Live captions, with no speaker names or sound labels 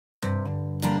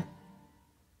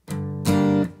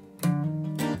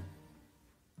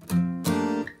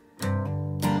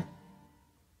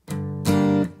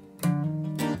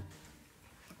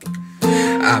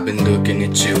I've been looking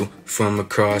at you from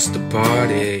across the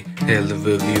party. Hell of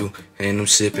a view, and I'm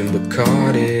sipping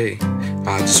Bacardi.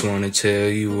 I just wanna tell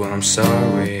you I'm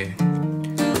sorry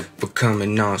for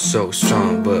coming on so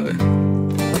strong, but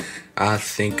I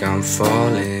think I'm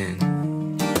falling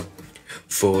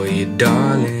for you,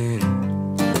 darling.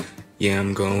 Yeah,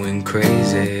 I'm going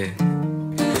crazy.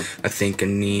 I think I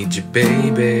need you,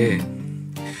 baby.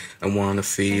 I wanna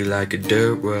feel like a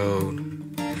dirt road,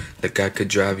 like I could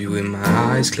drive you with my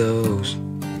eyes closed,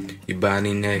 your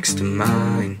body next to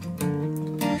mine.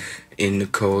 In the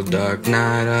cold dark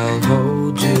night I'll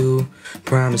hold you,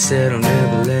 promise that I'll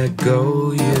never let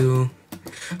go you.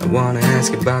 I wanna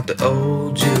ask about the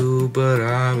old you, but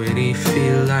I already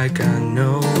feel like I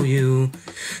know you.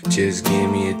 Just give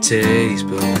me a taste,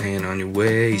 put my hand on your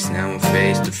waist, now we're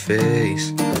face to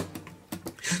face.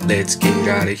 Let's get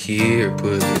out of here,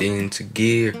 put it into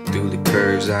gear, through the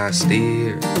curves I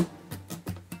steer.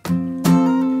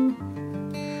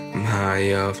 I'm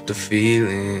high off the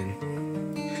feeling,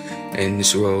 and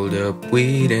this rolled up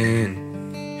weed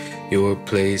in your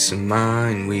place and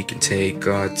mine. We can take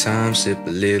our time, sip a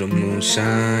little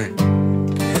moonshine.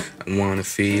 I wanna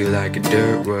feel like a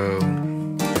dirt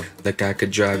road, like I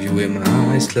could drive you with my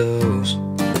eyes closed,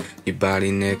 your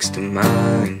body next to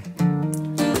mine.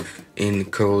 In the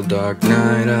cold dark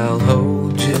night I'll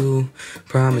hold you,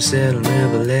 promise that I'll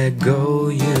never let go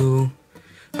you.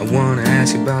 I wanna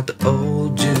ask about the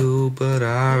old you, but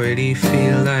I already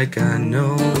feel like I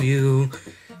know you.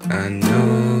 I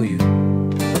know you.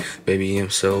 Baby, I'm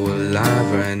so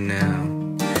alive right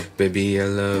now. Baby, I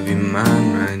love you,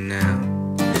 mine right now.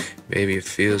 Baby, it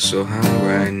feels so high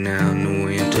right now. The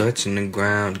way I'm touching the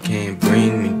ground can't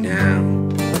bring me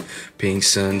down. Pink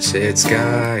sunset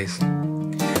skies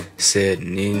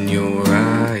setting in your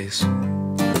eyes.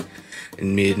 At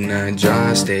midnight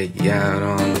dry, stay out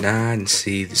all night and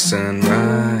see the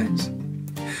sunrise.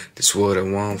 That's what I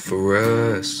want for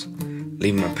us.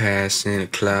 Leave my past in a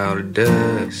cloud of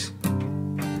dust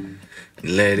and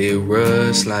let it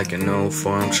rust like an old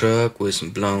farm truck with some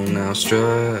blown out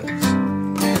struts.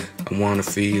 I wanna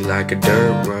feel like a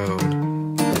dirt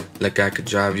road, like I could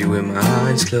drive you with my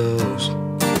eyes closed,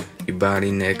 your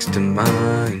body next to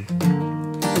mine.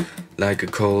 Like a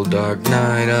cold dark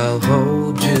night I'll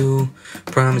hold you,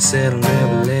 promise that I'll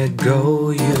never let go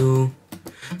you.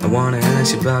 I wanna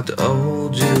ask you about the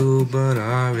old you, but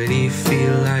I already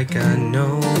feel like I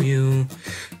know you.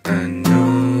 I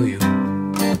know